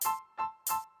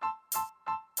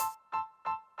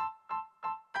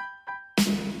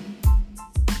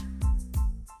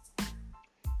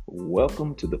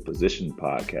Welcome to the Position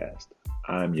Podcast.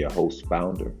 I'm your host,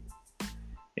 founder,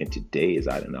 and today is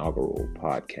our inaugural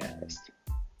podcast.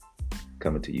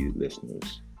 Coming to you,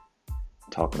 listeners,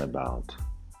 talking about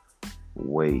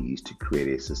ways to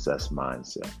create a success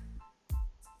mindset.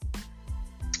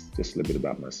 Just a little bit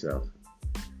about myself.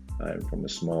 I'm from a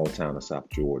small town of South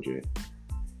Georgia,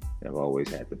 and I've always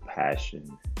had the passion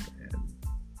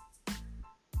and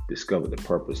discovered the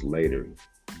purpose later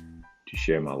to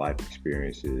share my life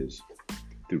experiences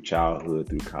through childhood,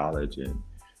 through college, and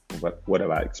what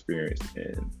have I experienced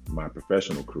in my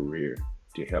professional career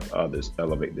to help others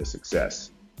elevate their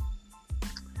success.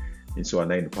 And so I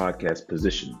named the podcast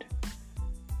Positioned,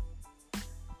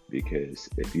 because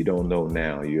if you don't know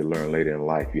now, you'll learn later in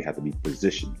life you have to be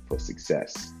positioned for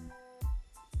success.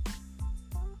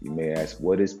 You may ask,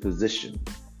 what is positioned?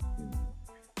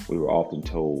 We were often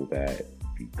told that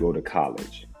if you go to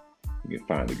college, you can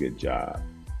find a good job.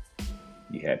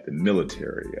 You had the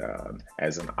military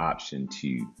as an option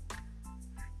to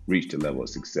reach the level of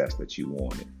success that you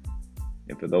wanted.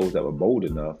 And for those that were bold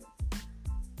enough,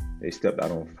 they stepped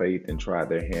out on faith and tried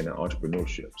their hand in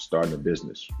entrepreneurship, starting a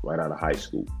business right out of high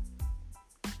school.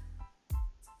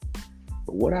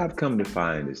 But what I've come to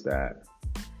find is that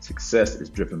success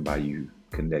is driven by you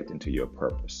connecting to your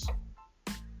purpose.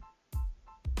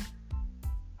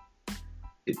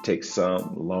 It takes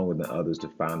some longer than others to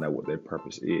find out what their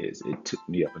purpose is. It took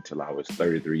me up until I was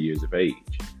 33 years of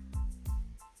age.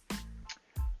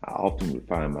 I often would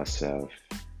find myself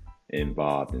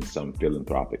involved in some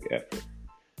philanthropic effort,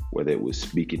 whether it was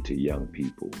speaking to young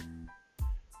people,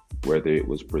 whether it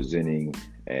was presenting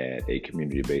at a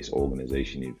community-based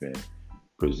organization event,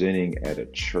 presenting at a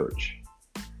church,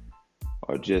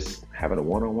 or just having a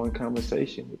one-on-one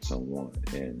conversation with someone,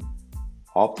 and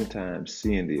oftentimes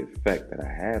seeing the effect that I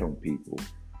had on people,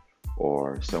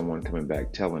 or someone coming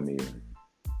back telling me,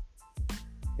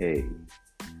 hey,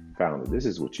 founder, this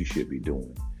is what you should be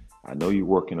doing. I know you're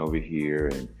working over here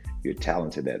and you're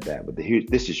talented at that, but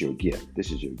this is your gift.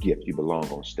 This is your gift. You belong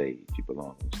on stage. You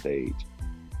belong on stage,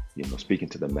 speaking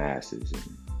to the masses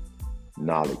and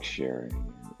knowledge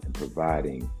sharing and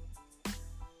providing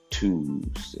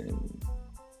tools and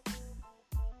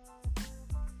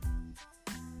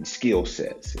skill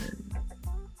sets and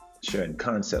sharing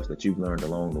concepts that you've learned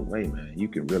along the way, man. You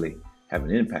can really have an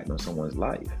impact on someone's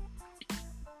life.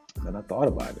 And I thought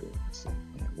about it. I said,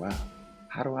 man, wow,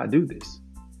 how do I do this?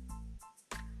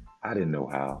 I didn't know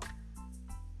how.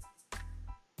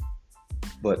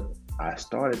 But I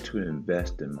started to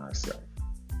invest in myself.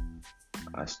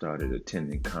 I started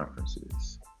attending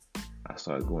conferences. I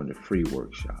started going to free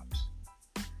workshops.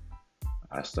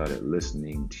 I started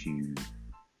listening to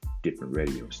different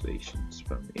radio stations,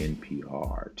 from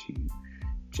NPR to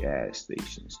jazz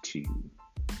stations, to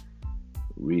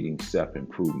reading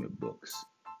self-improvement books,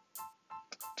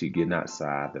 to getting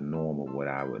outside the norm of what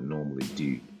I would normally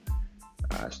do.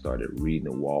 I started reading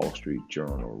the Wall Street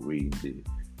Journal, reading the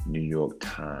New York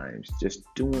Times, just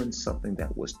doing something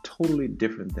that was totally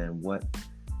different than what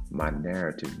my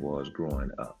narrative was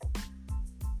growing up.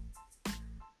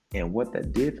 And what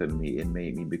that did for me, it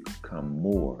made me become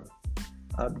more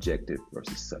objective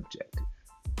versus subjective.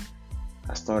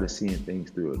 I started seeing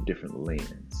things through a different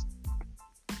lens.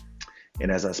 And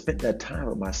as I spent that time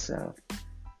with myself,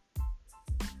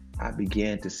 I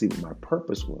began to see what my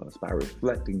purpose was by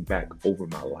reflecting back over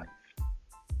my life.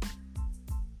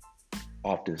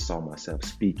 Often saw myself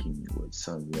speaking with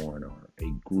someone or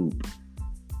a group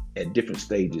at different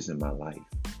stages in my life.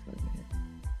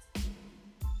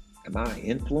 Am I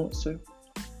an influencer?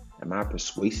 Am I a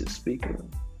persuasive speaker?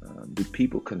 Do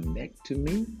people connect to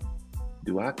me?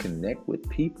 Do I connect with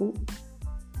people?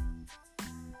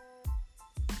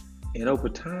 And over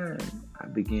time, I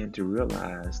began to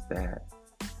realize that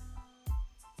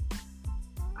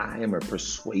I am a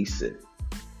persuasive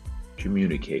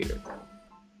communicator.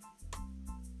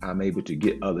 I'm able to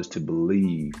get others to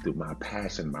believe through my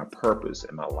passion, my purpose,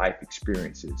 and my life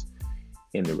experiences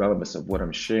in the relevance of what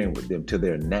I'm sharing with them to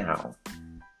their now,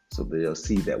 so they'll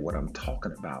see that what I'm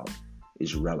talking about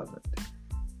is relevant.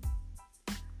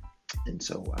 And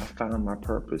so I found my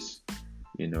purpose,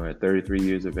 at 33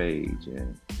 years of age,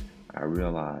 and I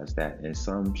realized that in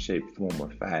some shape, form, or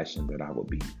fashion that I would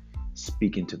be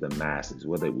speaking to the masses,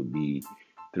 whether it would be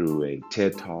through a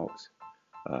TED Talks,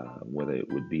 whether it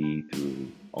would be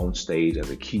through on stage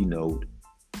as a keynote,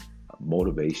 a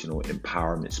motivational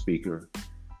empowerment speaker,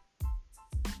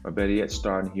 or better yet,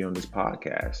 starting here on this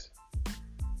podcast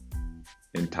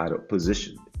entitled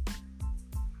Positioned.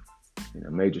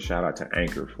 Major shout out to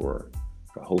Anchor for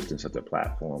hosting such a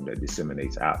platform that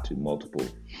disseminates out to multiple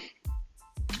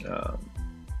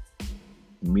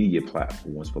media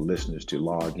platforms for listeners to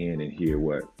log in and hear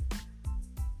what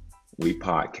we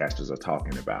podcasters are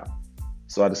talking about.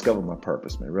 So I discovered my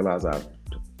purpose, man. I realized I'm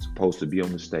supposed to be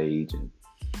on the stage,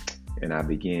 and I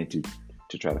began to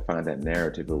try to find that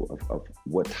narrative of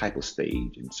what type of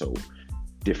stage. And so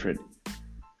different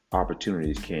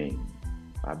opportunities came.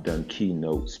 I've done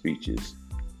keynote speeches.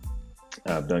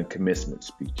 I've done commencement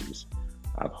speeches.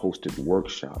 I've hosted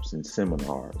workshops and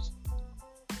seminars.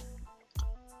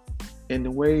 And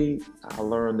the way I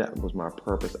learned that was my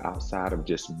purpose, outside of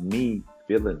just me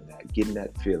feeling that, getting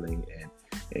that feeling,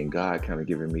 and God kind of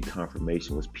giving me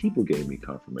confirmation, was people gave me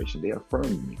confirmation. They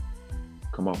affirmed me.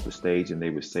 Come off the stage and they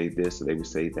would say this or they would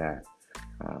say that.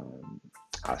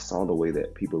 I saw the way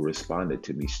that people responded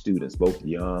to me, students, both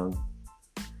young,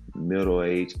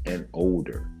 middle-aged, and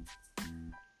older.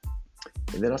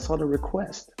 And then I saw the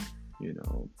request,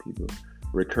 people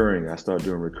recurring. I started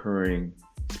doing recurring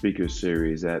speaker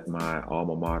series at my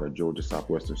alma mater, Georgia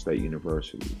Southwestern State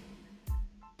University.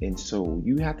 And so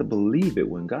you have to believe it.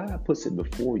 When God puts it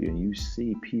before you and you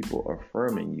see people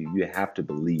affirming you, you have to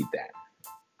believe that.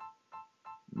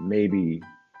 Maybe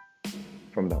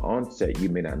from the onset, you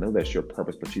may not know that's your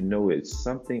purpose, but you know it's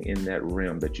something in that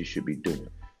realm that you should be doing.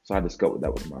 So I discovered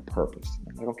that was my purpose.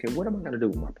 I'm like, okay, what am I going to do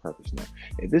with my purpose now?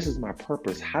 If this is my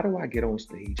purpose, how do I get on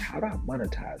stage? How do I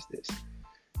monetize this?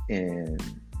 And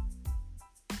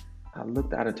I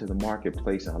looked out into the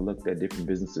marketplace, and I looked at different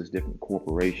businesses, different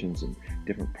corporations, and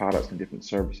different products and different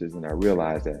services, and I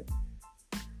realized that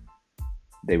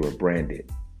they were branded.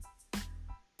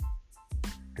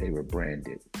 They were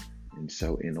branded. And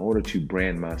so in order to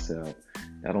brand myself,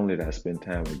 not only did I spend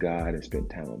time with God and spend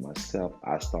time with myself,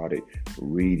 I started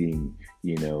reading,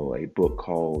 a book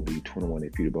called The 21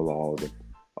 Irrefutable Laws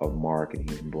of Marketing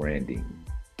and Branding.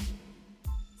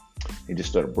 And just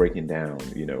started breaking down,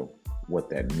 what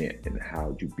that meant and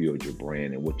how you build your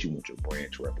brand and what you want your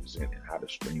brand to represent and how to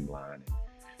streamline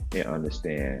and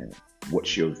understand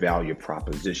what's your value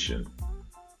proposition.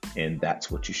 And that's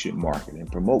what you should market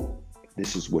and promote.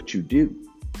 This is what you do.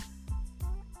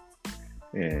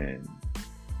 And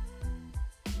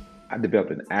I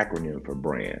developed an acronym for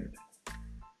brand.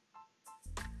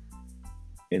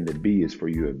 And the B is for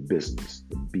your business.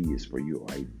 The B is for you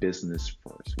are a business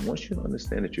first. Once you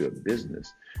understand that you're a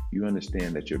business, you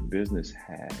understand that your business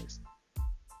has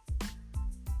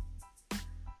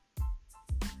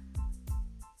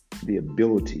the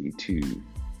ability to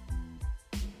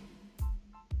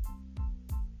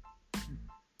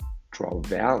draw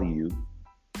value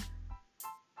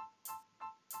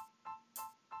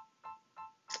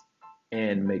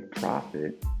and make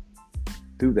profit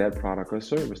through that product or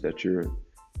service that you're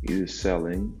either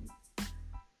selling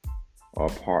or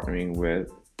partnering with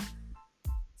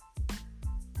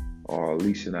or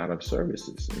leasing out of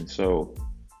services. And so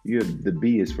the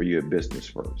B is for your business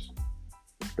first.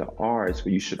 The R is for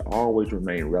you should always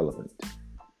remain relevant.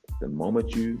 The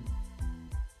moment you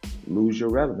lose your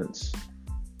relevance,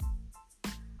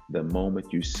 the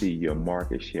moment you see your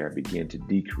market share begin to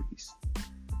decrease,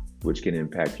 which can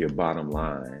impact your bottom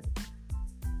line,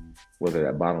 whether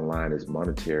that bottom line is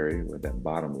monetary, whether that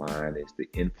bottom line is the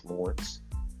influence,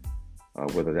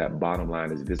 whether that bottom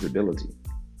line is visibility.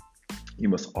 You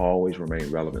must always remain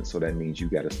relevant. So that means you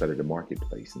got to study the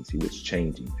marketplace and see what's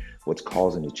changing, what's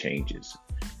causing the changes,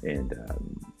 and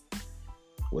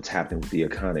what's happening with the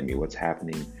economy, what's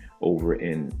happening over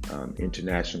in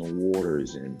international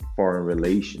waters and foreign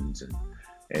relations.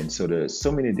 And so there's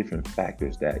so many different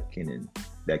factors that can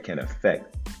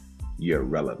affect your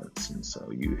relevance. And so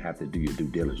you have to do your due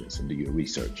diligence and do your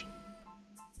research.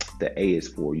 The A is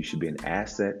for you should be an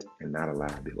asset and not a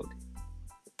liability.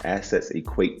 Assets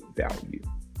equate value.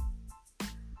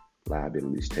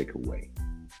 Liabilities take away.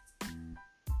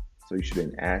 So you should be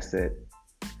an asset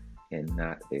and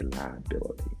not a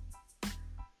liability.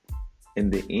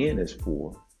 And the N is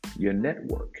for your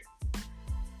network.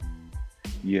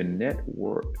 Your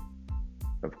network,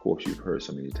 of course, you've heard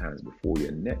so many times before,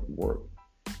 your network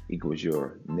equals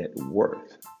your net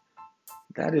worth.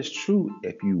 That is true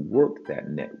if you work that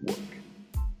network.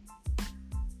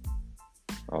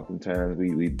 Oftentimes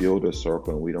we build a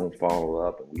circle and we don't follow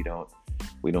up, and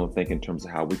we don't think in terms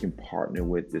of how we can partner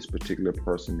with this particular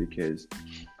person because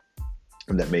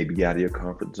that may be out of your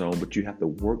comfort zone, but you have to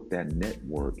work that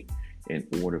network in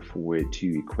order for it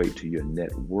to equate to your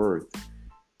net worth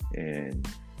and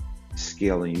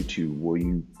scaling you to where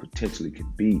you potentially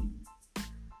could be.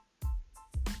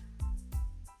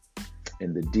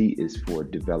 And the D is for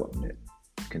development,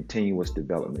 continuous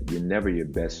development. You're never your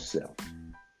best self.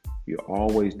 You're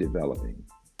always developing.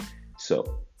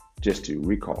 So just to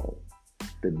recall,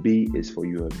 the B is for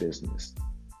your business.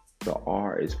 The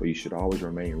R is for you should always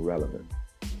remain relevant.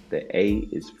 The A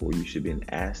is for you should be an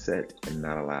asset and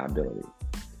not a liability.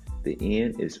 The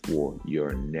N is for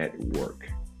your network,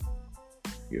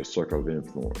 your circle of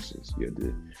influences,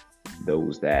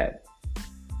 those that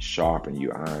sharpen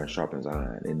you, iron sharpens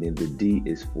iron. And then the D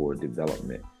is for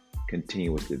development,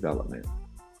 continuous development.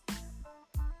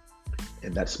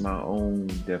 And that's my own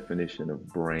definition of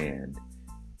brand.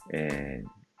 And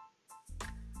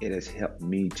it has helped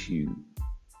me to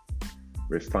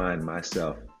refine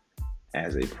myself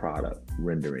as a product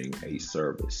rendering a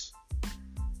service.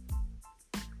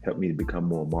 Helped me to become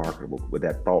more marketable. With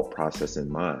that thought process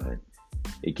in mind,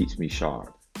 it keeps me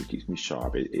sharp.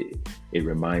 It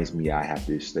reminds me I have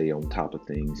to stay on top of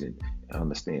things and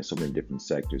understand so many different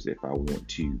sectors if I want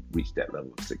to reach that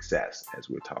level of success, as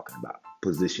we're talking about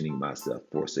positioning myself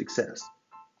for success.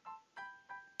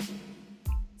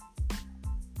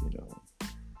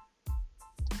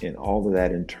 And all of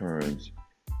that in turns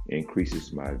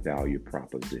increases my value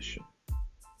proposition.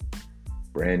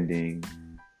 Branding,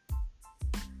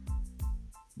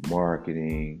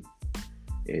 marketing,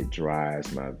 it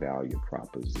drives my value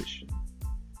proposition.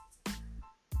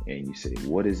 And you say,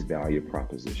 what is value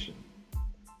proposition?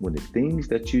 When the things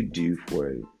that you do for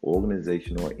an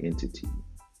organization or entity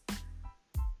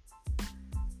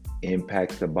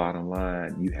impacts the bottom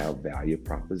line, you have value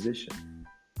proposition.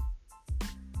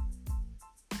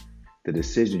 The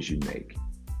decisions you make,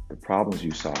 the problems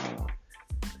you solve,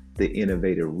 the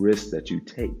innovative risks that you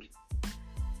take,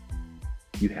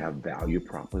 you have value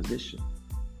proposition.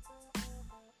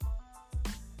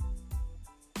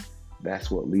 That's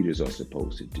what leaders are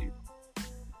supposed to do.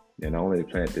 They're not only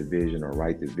plant the vision or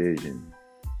write the vision,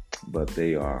 but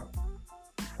they are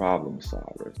problem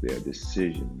solvers, they're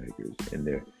decision makers, and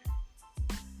they're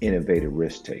innovative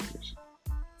risk takers.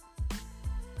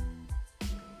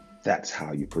 That's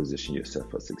how you position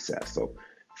yourself for success. So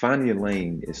finding your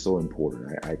lane is so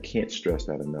important. I can't stress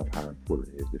that enough, how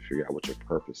important it is to figure out what your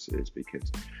purpose is,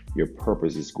 because your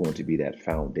purpose is going to be that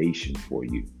foundation for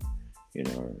you. And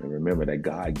remember that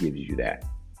God gives you that.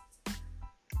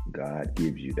 God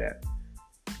gives you that.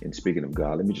 And speaking of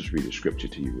God, let me just read a scripture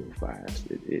to you real fast.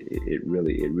 It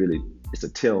really, it's a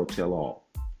tell all.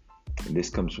 And this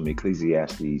comes from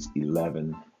Ecclesiastes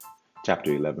 11,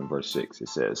 chapter 11, verse 6. It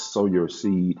says, sow your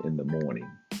seed in the morning,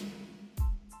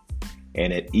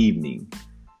 and at evening,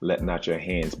 let not your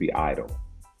hands be idle,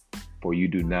 for you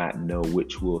do not know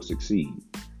which will succeed,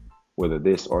 whether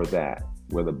this or that,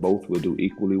 whether both will do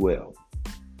equally well.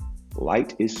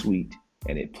 Light is sweet,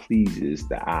 and it pleases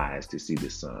the eyes to see the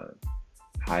sun.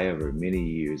 However many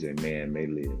years a man may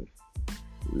live,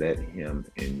 let him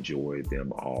enjoy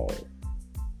them all.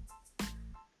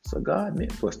 So God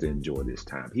meant for us to enjoy this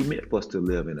time. He meant for us to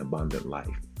live an abundant life.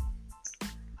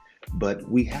 But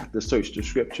we have to search the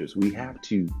scriptures. We have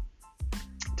to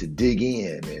dig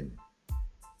in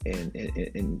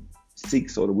and seek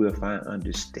so that we'll find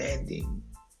understanding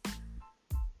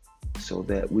so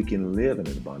that we can live an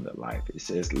abundant life. It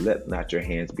says, let not your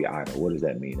hands be idle. What does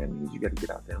that mean? That means you got to get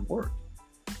out there and work.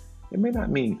 It may not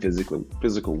mean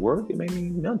physical work. It may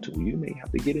mean mental. You may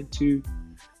have to get into,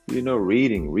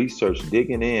 reading, research,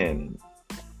 digging in,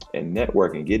 and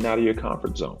networking, getting out of your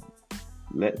comfort zone.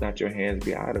 Let not your hands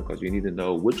be idle, because you need to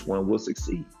know which one will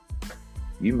succeed.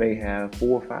 You may have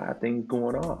 4 or 5 things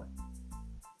going on.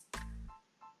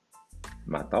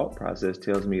 My thought process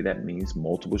tells me that means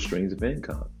multiple streams of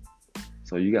income.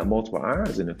 So you got multiple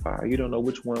irons in the fire. You don't know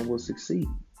which one will succeed.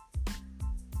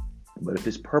 But if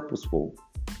it's purposeful,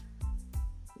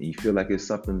 and you feel like it's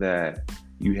something that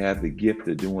you have the gift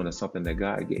of doing, or something that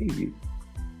God gave you,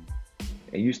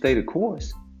 and you stay the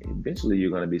course, eventually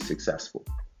you're going to be successful.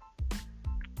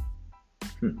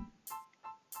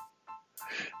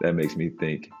 That makes me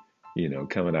think,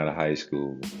 coming out of high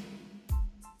school,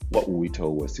 what were we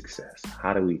told was success?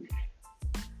 How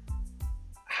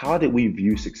did we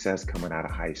view success coming out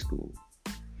of high school?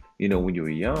 When you were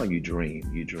young, you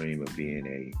dream of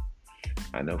being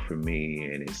I know for me,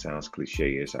 and it sounds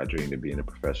cliche-ish, I dreamed of being a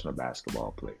professional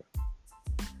basketball player.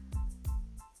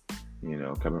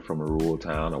 Coming from a rural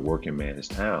town, a working man's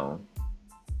town,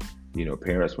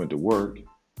 parents went to work.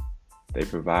 They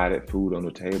provided food on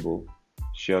the table,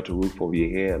 shelter, roof over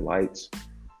your head, lights.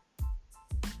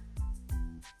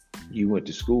 You went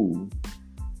to school.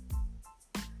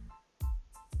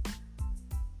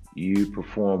 You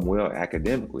perform well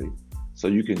academically, so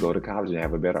you can go to college and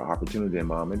have a better opportunity than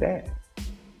mom and dad.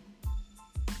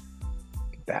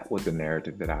 That was the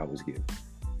narrative that I was given.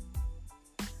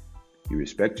 You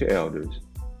respect your elders.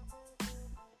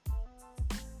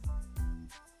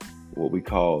 What we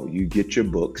call, you get your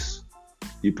books.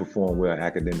 You perform well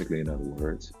academically, in other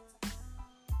words.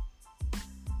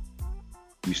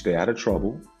 You stay out of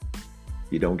trouble.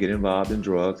 You don't get involved in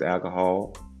drugs,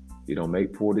 alcohol. You don't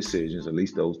make poor decisions, at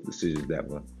least those decisions that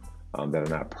are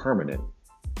not permanent.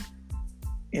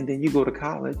 And then you go to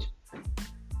college,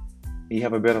 you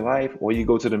have a better life, or you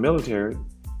go to the military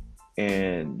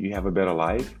and you have a better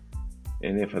life.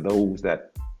 And then for those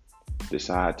that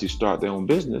decide to start their own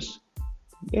business,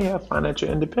 they have financial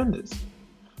independence.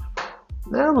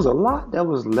 There was a lot that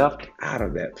was left out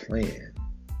of that plan.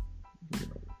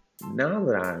 Now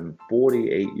that I'm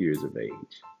 48 years of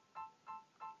age,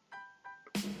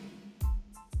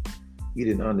 you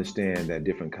didn't understand that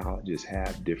different colleges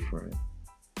have different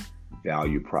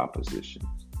value propositions.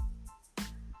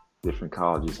 Different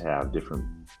colleges have different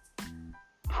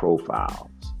profiles.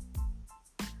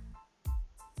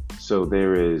 So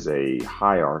there is a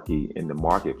hierarchy in the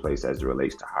marketplace as it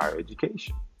relates to higher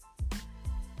education.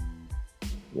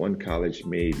 One college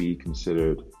may be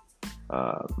considered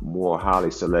more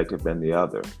highly selective than the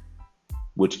other,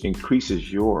 which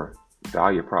increases your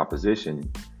value proposition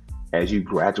as you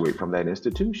graduate from that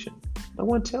institution. No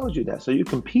one tells you that. So you're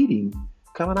competing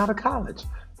coming out of college.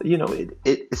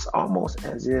 It's almost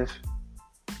as if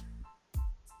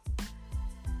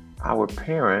our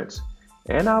parents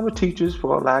and our teachers,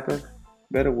 for lack of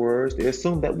better words, they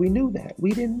assumed that we knew that.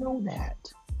 We didn't know that,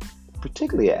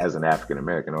 particularly as an African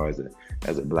American or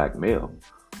as a black male.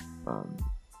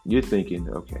 You're thinking,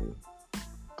 okay,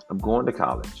 I'm going to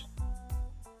college.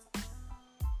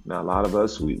 Now, a lot of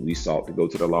us, we sought to go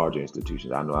to the larger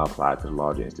institutions. I know I applied to the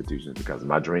larger institutions because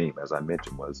my dream, as I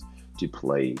mentioned, was to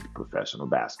play professional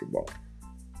basketball.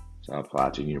 So I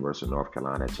applied to the University of North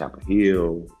Carolina at Chapel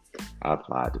Hill. I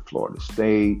applied to Florida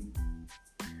State.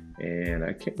 And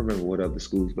I can't remember what other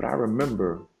schools, but I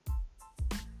remember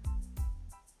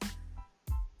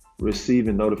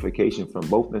receiving notification from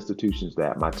both institutions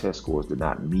that my test scores did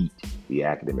not meet the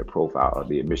academic profile of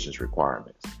the admissions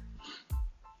requirements.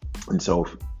 And so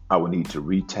I would need to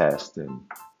retest and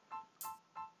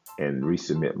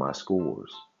resubmit my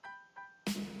scores.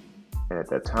 And at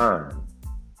that time,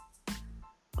 I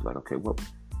was like, okay, what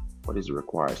is the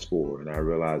required score? And I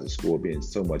realized the score being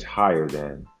so much higher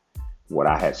than what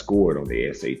I had scored on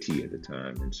the SAT at the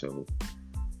time. And so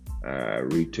I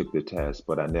retook the test,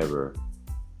 but I never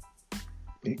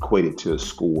equated to a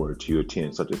score to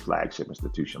attend such a flagship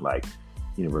institution like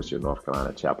University of North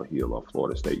Carolina, Chapel Hill, or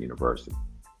Florida State University.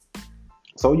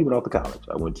 So you went off to college.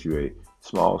 I went to a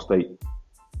small state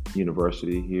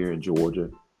university here in Georgia.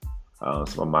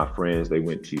 Some of my friends, they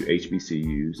went to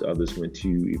HBCUs. Others went to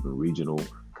even regional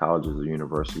colleges or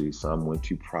universities. Some went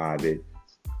to private.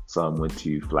 Some went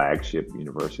to flagship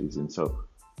universities. And so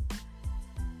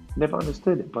never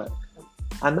understood it. But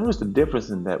I noticed the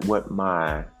difference in that what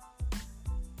my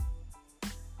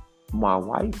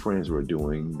white friends were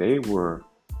doing. They were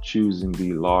choosing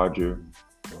the larger,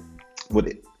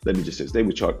 let me just say this, they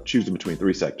were choosing between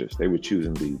three sectors. They were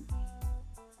choosing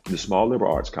the small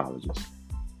liberal arts colleges.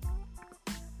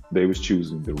 They was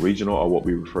choosing the regional, or what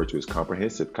we refer to as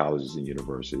comprehensive colleges and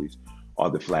universities, or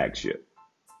the flagship.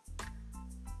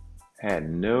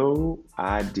 Had no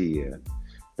idea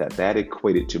that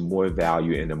equated to more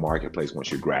value in the marketplace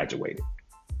once you graduated.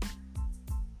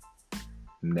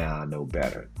 Now I know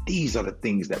better. These are the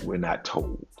things that we're not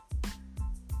told.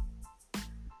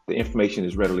 The information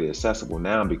is readily accessible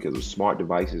now because of smart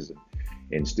devices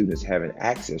and students having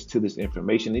access to this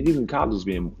information, and even colleges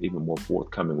being even more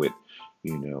forthcoming with,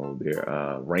 their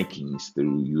rankings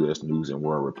through U.S. News and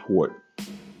World Report.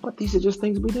 But these are just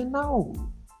things we didn't know.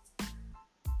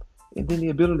 And then the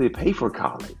ability to pay for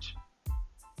college.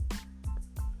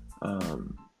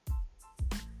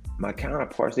 My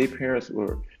counterparts, their parents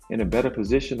were in a better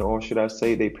position, or should I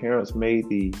say their parents made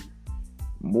the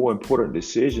more important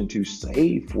decision to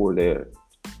save for their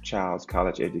child's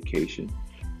college education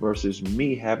versus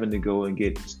me having to go and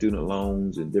get student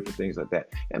loans and different things like that.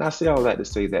 And I say all that to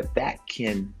say that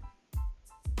can,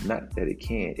 not that it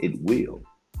can, it will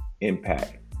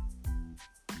impact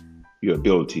your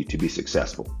ability to be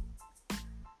successful.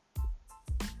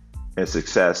 And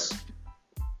success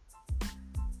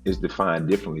is defined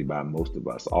differently by most of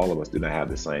us. All of us do not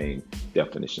have the same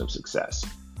definition of success.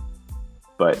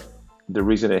 But the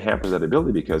reason it hampers that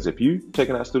ability, because if you're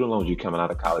taking out student loans, you're coming out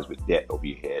of college with debt over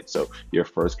your head. So your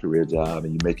first career job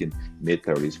and you're making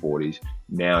mid-30s, 40s,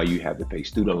 now you have to pay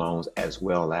student loans as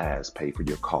well as pay for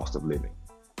your cost of living.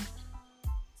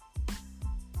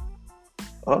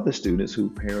 Other students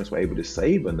whose parents were able to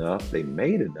save enough, they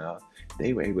made enough,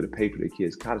 they were able to pay for their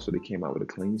kids' college, so they came out with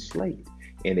a clean slate.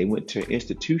 And they went to an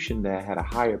institution that had a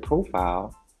higher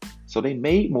profile, so they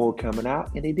made more coming out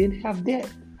and they didn't have debt.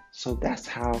 So that's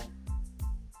how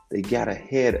they got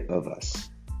ahead of us.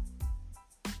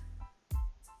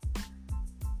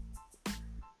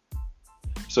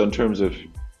 So in terms of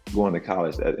going to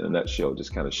college, that in a nutshell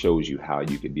just kind of shows you how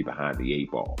you can be behind the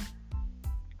eight ball.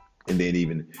 And then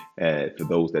even for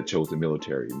those that chose the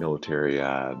military,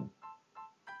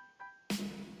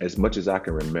 as much as I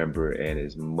can remember, and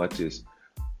as much as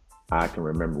I can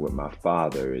remember with my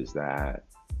father, is that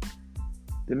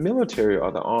the military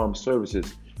or the armed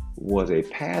services was a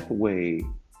pathway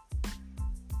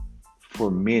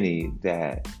for many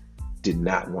that did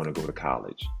not want to go to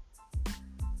college.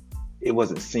 It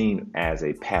wasn't seen as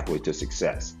a pathway to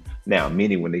success. Now,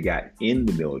 many, when they got in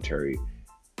the military,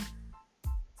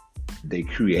 they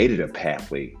created a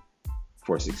pathway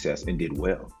for success and did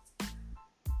well.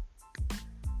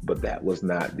 But that was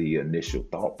not the initial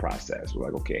thought process. We're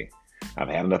like, okay, I've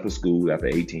had enough of school after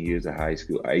 18 years of high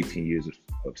school, 18 years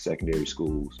of secondary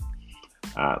schools.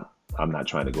 I'm not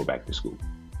trying to go back to school.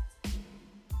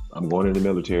 I'm going in the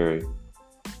military.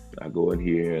 I go in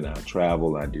here and I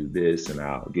travel, I do this, and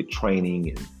I'll get training,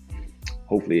 and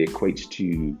hopefully it equates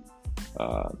to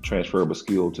transferable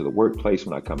skill to the workplace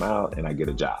when I come out and I get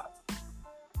a job.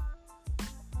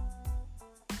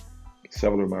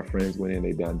 Several of my friends went in,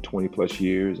 they've done 20 plus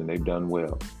years and they've done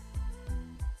well.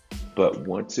 But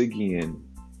once again,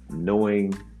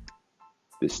 knowing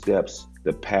the steps,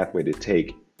 the pathway to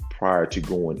take prior to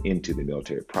going into the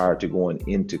military, prior to going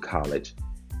into college,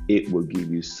 it will give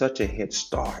you such a head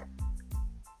start.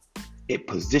 It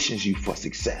positions you for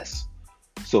success.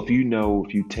 So if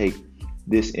you take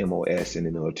this MOS in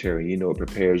the military, it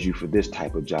prepares you for this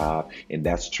type of job, and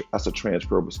that's a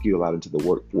transferable skill out into the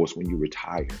workforce when you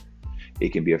retire. It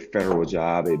can be a federal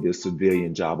job, it can be a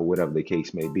civilian job, or whatever the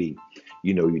case may be.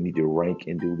 You need to rank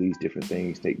and do these different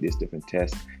things, take this different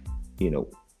test.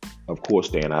 Of course,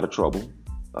 staying out of trouble,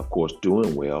 of course,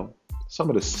 doing well. Some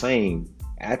of the same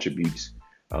attributes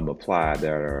apply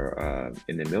that are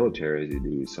in the military as they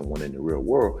do someone in the real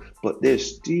world, but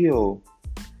there's still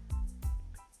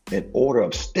an order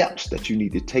of steps that you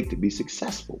need to take to be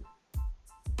successful.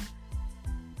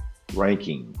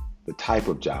 Ranking, the type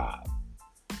of job,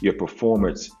 your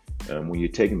performance when you're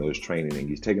taking those training and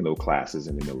you're taking those classes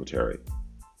in the military.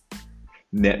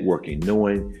 Networking,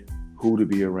 knowing who to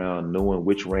be around, knowing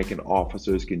which ranking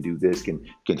officers can do this, can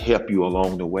help you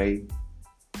along the way.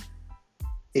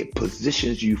 It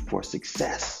positions you for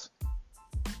success.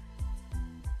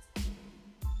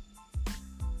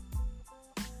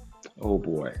 Oh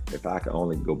boy, if I could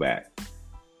only go back.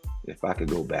 If I could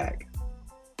go back,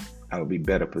 I would be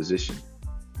better positioned.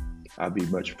 I'd be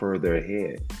much further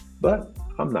ahead. But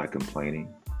I'm not complaining.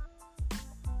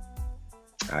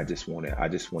 I just want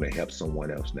to help someone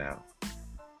else now.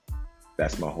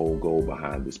 That's my whole goal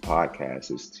behind this podcast,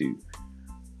 is to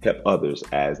help others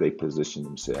as they position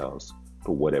themselves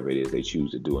for whatever it is they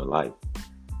choose to do in life.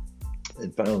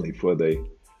 And finally, for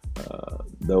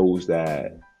those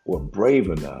that were brave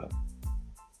enough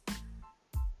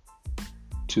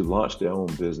to launch their own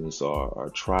business or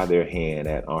try their hand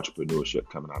at entrepreneurship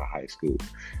coming out of high school.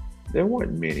 There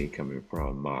weren't many coming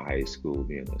from my high school,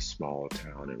 being a small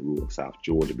town in rural South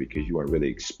Georgia, because you weren't really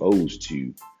exposed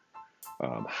to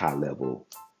high-level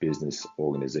business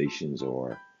organizations,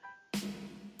 or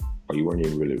you weren't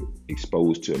even really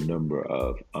exposed to a number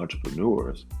of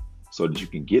entrepreneurs, so that you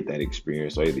can get that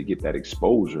experience, or either get that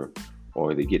exposure,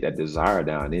 or they get that desire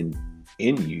down in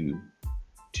you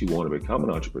to want to become an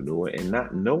entrepreneur, and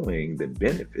not knowing the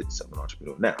benefits of an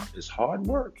entrepreneur. Now, it's hard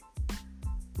work.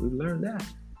 We've learned that.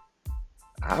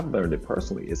 I've learned it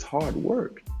personally. It's hard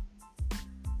work.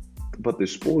 But the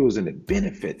spoils and the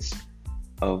benefits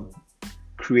of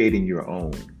creating your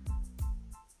own.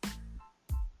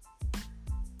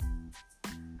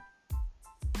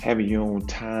 Having your own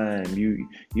time.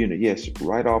 Yes,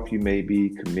 right off you may be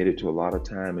committed to a lot of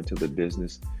time into the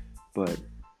business, but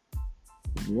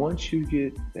once you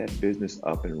get that business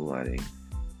up and running,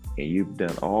 and you've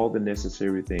done all the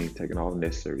necessary things, taken all the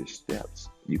necessary steps,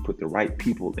 you put the right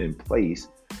people in place,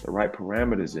 the right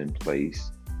parameters in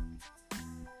place,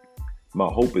 my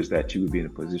hope is that you would be in a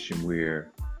position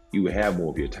where you would have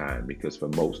more of your time, because for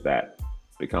most that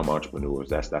become entrepreneurs,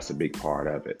 that's a big part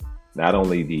of it. Not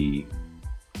only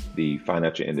the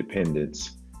financial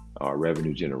independence,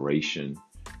 revenue generation,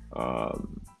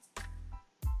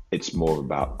 it's more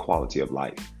about quality of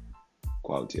life,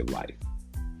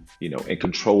 and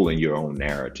controlling your own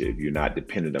narrative. You're not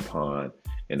dependent upon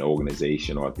an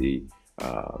organization or the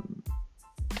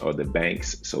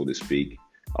banks, so to speak,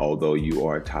 although you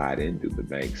are tied into the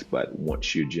banks. But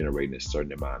once you're generating a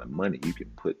certain amount of money, you can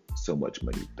put so much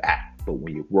money back. But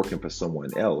when you're working for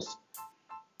someone else,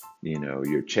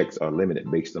 Your checks are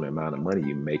limited based on the amount of money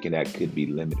you make, and that could be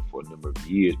limited for a number of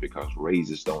years because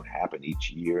raises don't happen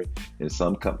each year, and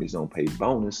some companies don't pay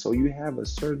bonus. So you have a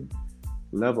certain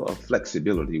level of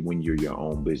flexibility when you're your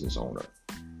own business owner.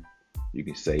 You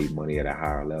can save money at a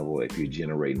higher level if you're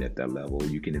generating at that level.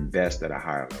 You can invest at a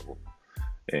higher level,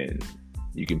 and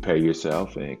you can pay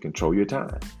yourself and control your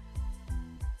time.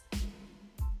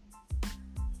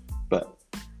 But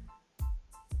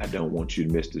I don't want you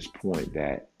to miss this point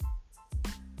that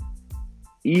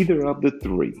either of the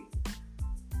three,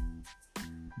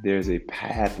 there's a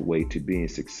pathway to being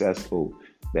successful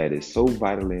that is so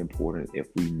vitally important if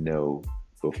we know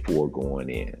before going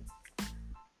in.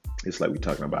 It's like we're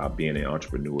talking about being an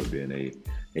entrepreneur, being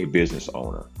a business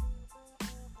owner.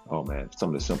 Oh man, some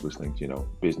of the simplest things,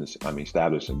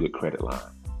 establishing a good credit line,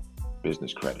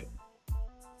 business credit.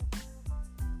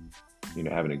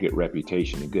 Having a good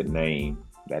reputation, a good name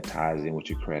that ties in with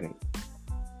your credit.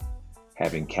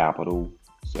 Having capital.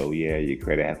 So yeah, your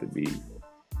credit has to be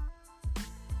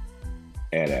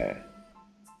at a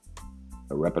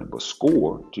reputable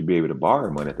score to be able to borrow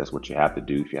money if that's what you have to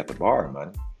do if you have to borrow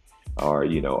money. Or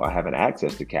having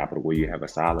access to capital where you have a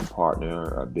silent partner,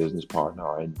 a business partner,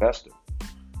 or investor.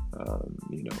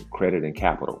 Credit and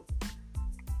capital.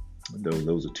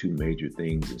 Those are two major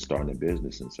things in starting a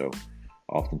business. And so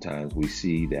oftentimes we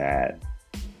see that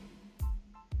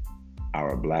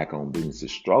our Black-owned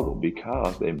businesses struggle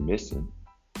because they're missing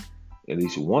at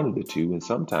least one of the two, and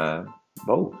sometimes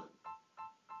both.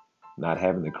 Not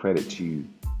having the credit to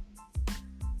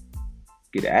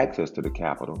get access to the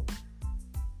capital,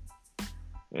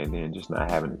 and then just not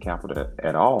having the capital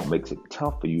at all makes it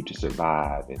tough for you to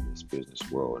survive in this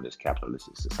business world, in this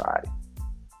capitalistic society.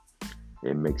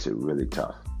 It makes it really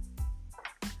tough.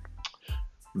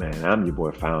 Man, I'm your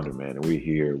boy Founder, man, and we're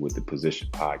here with the Position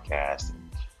Podcast.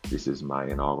 And this is my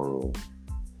inaugural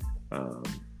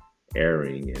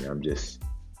airing, and I'm just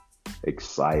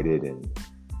excited and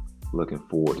looking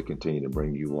forward to continue to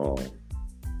bring you all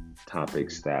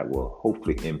topics that will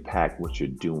hopefully impact what you're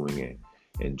doing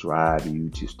and drive you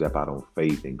to step out on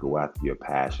faith and go after your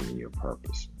passion and your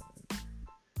purpose.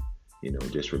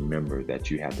 Just remember that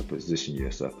you have to position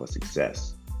yourself for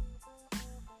success.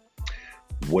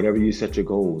 Whatever you set your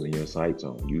goals and your sights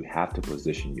on, you have to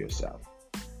position yourself.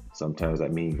 Sometimes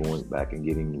that means going back and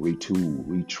getting retooled,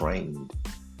 retrained,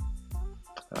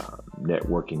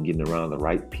 networking, getting around the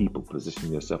right people,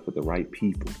 positioning yourself with the right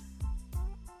people.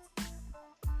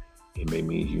 It may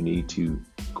mean you need to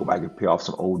go back and pay off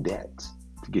some old debts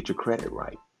to get your credit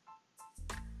right.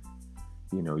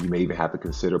 You may even have to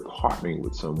consider partnering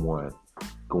with someone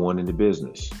going into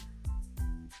business.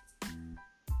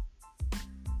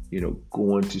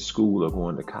 Going to school or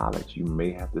going to college, you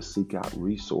may have to seek out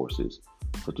resources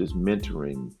such as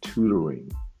mentoring,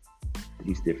 tutoring,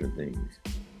 these different things.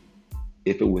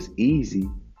 If it was easy,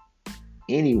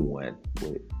 anyone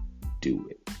would do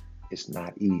it. It's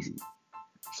not easy.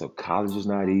 So college is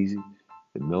not easy.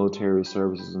 The military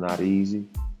service is not easy.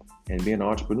 And being an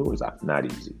entrepreneur is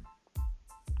not easy.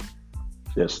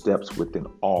 There's steps within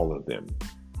all of them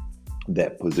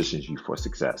that positions you for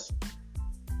success.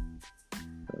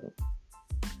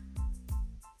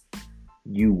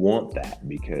 You want that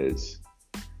because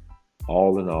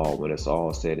all in all, when it's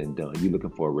all said and done, you're looking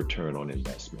for a return on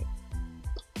investment.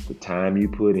 The time you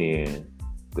put in,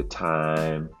 the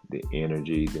time, the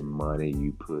energy, the money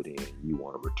you put in, you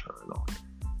want a return on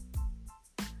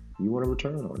it. You want a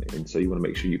return on it. And so you want to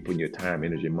make sure you're putting your time,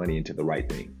 energy, and money into the right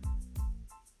thing.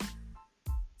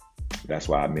 That's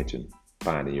why I mentioned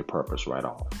finding your purpose right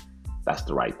off. That's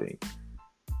the right thing.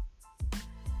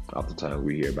 Oftentimes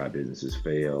we hear about businesses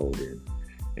failed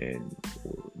and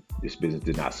this business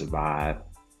did not survive.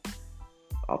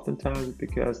 Oftentimes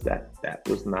because that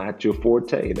was not your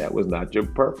forte. That was not your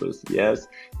purpose. Yes,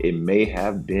 it may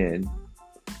have been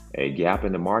a gap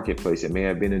in the marketplace. It may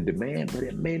have been in demand, but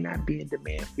it may not be in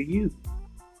demand for you.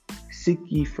 Seek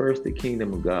ye first the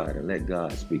kingdom of God and let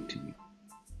God speak to you.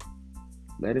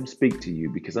 Let him speak to you,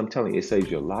 because I'm telling you, it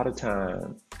saves you a lot of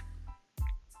time.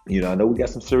 I know we got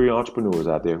some serial entrepreneurs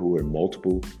out there who are in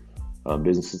multiple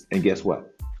businesses, and guess what?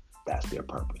 That's their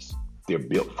purpose. They're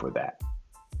built for that.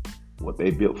 What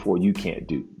they built for, you can't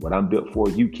do. What I'm built for,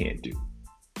 you can't do.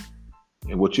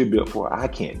 And what you're built for, I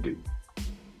can't do.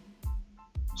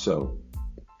 So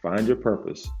find your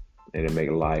purpose, and it'll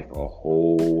make life a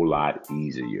whole lot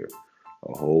easier.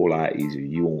 A whole lot easier.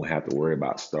 You won't have to worry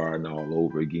about starting all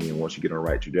over again. Once you get on the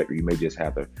right trajectory, you may just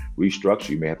have to restructure.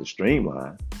 You may have to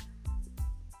streamline.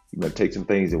 You may take some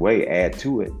things away, add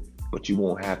to it, but you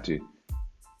won't have to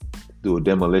do a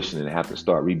demolition and have to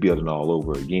start rebuilding all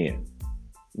over again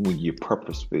when you're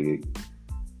purposefully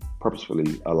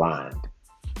purposefully aligned.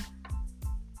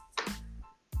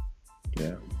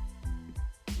 Yeah.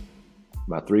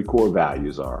 My 3 core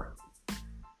values are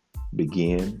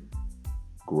begin,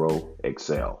 grow,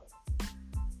 excel.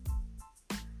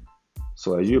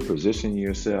 So as you're positioning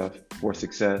yourself for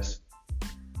success,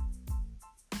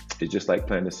 it's just like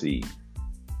planting a seed.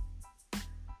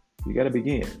 You got to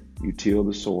begin. You till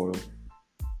the soil.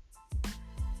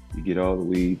 You get all the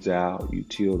weeds out. You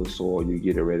till the soil. You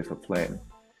get it ready for planting.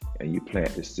 And you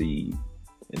plant the seed.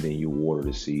 And then you water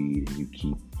the seed. And you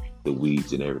keep the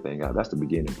weeds and everything out. That's the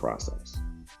beginning process.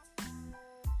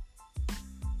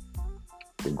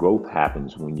 The growth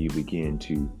happens when you begin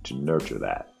to nurture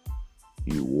that.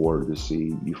 You water the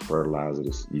seed. You fertilize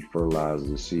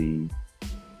the seed.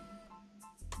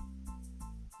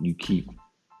 You keep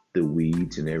the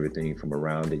weeds and everything from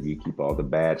around it. You keep all the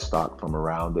bad stock from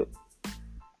around it.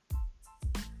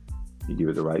 You give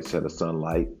it the right set of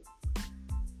sunlight.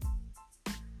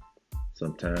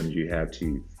 Sometimes you have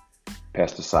to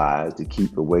pesticides to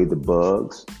keep away the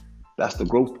bugs. That's the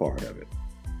growth part of it.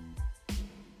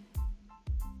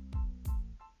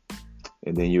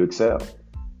 And then you excel.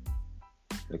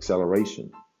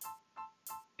 Acceleration.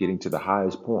 Getting to the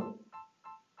highest point.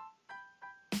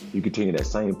 You continue that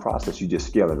same process, you just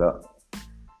scale it up.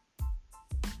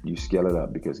 You scale it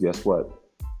up because guess what?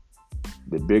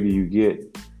 The bigger you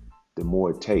get, the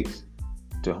more it takes.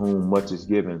 To whom much is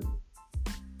given,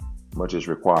 much is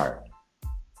required.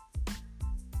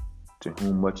 To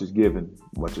whom much is given,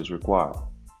 much is required.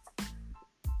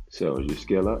 So as you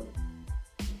scale up,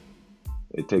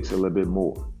 it takes a little bit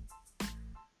more.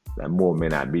 That more may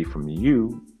not be from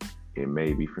you. It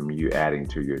may be from you adding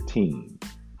to your team.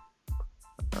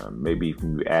 Maybe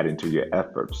from you adding to your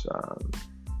efforts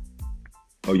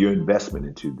or your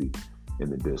investment in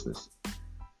the business.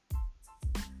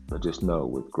 But just know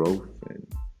with growth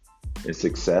and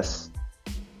success,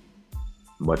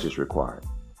 much is required.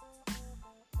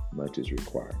 Much is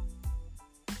required.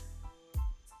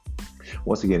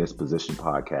 Once again, it's Position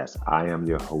Podcast. I am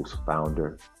your host,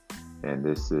 founder, and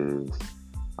this is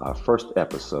our first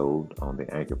episode on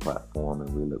the Anchor platform,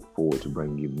 and we look forward to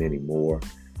bringing you many more.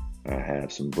 I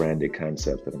have some branded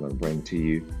concepts that I'm going to bring to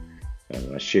you.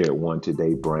 I shared one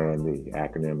today, brand, the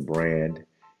acronym brand,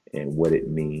 and what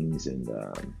it means. And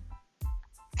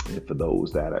for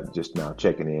those that are just now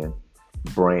checking in,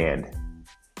 brand.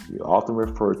 You often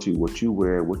refer to what you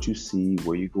wear, what you see,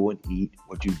 where you go and eat,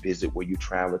 what you visit, where you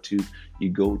travel to.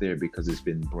 You go there because it's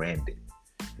been branded.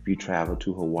 If you travel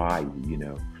to Hawaii,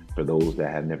 for those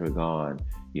that have never gone,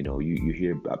 you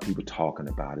hear about people talking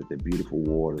about it, the beautiful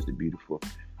waters,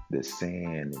 the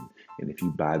sand, and if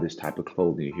you buy this type of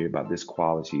clothing, you hear about this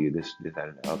quality, this, that,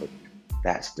 and the other.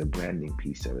 That's the branding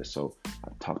piece of it. So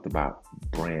I've talked about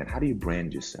brand. How do you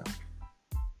brand yourself?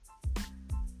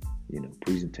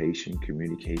 Presentation,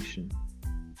 communication,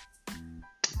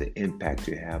 the impact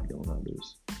you have on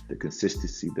others, the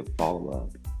consistency, the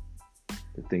follow-up,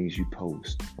 the things you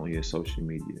post on your social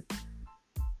media.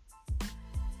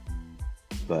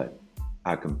 But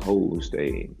I composed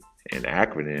an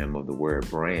acronym of the word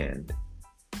brand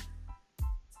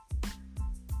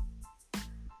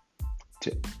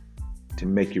to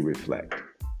make you reflect.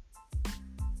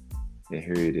 And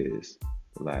here it is,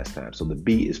 the last time. So the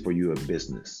B is for your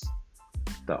business.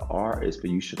 The R is for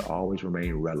you should always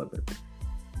remain relevant.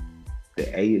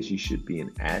 The A is you should be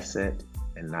an asset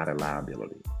and not a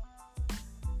liability.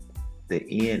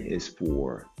 The N is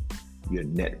for your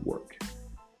network.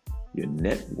 Your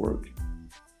network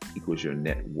equals your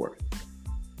net worth.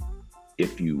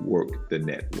 If you work the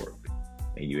network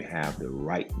and you have the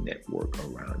right network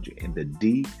around you. And the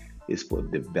D is for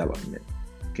development,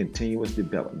 continuous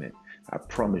development. I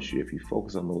promise you, if you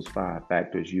focus on those 5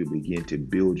 factors, you begin to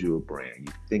build your brand.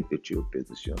 You think that you're a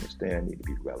business, you understand, you need to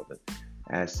be relevant.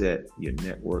 Asset, your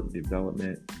network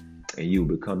development, and you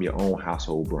become your own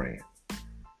household brand. I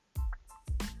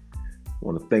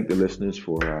want to thank the listeners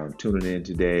for tuning in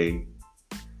today,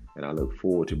 and I look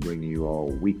forward to bringing you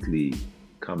all weekly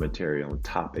commentary on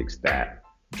topics that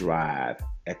drive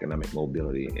economic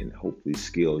mobility and hopefully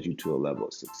scales you to a level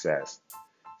of success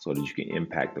so that you can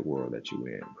impact the world that you're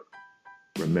in.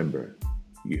 Remember,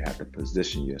 you have to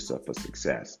position yourself for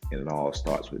success, and it all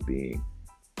starts with being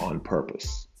on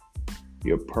purpose.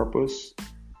 Your purpose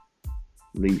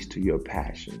leads to your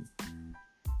passion,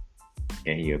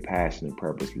 and your passion and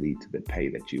purpose lead to the pay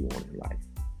that you want in life.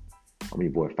 I'm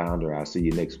your boy, Founder. I'll see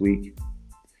you next week.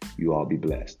 You all be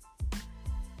blessed.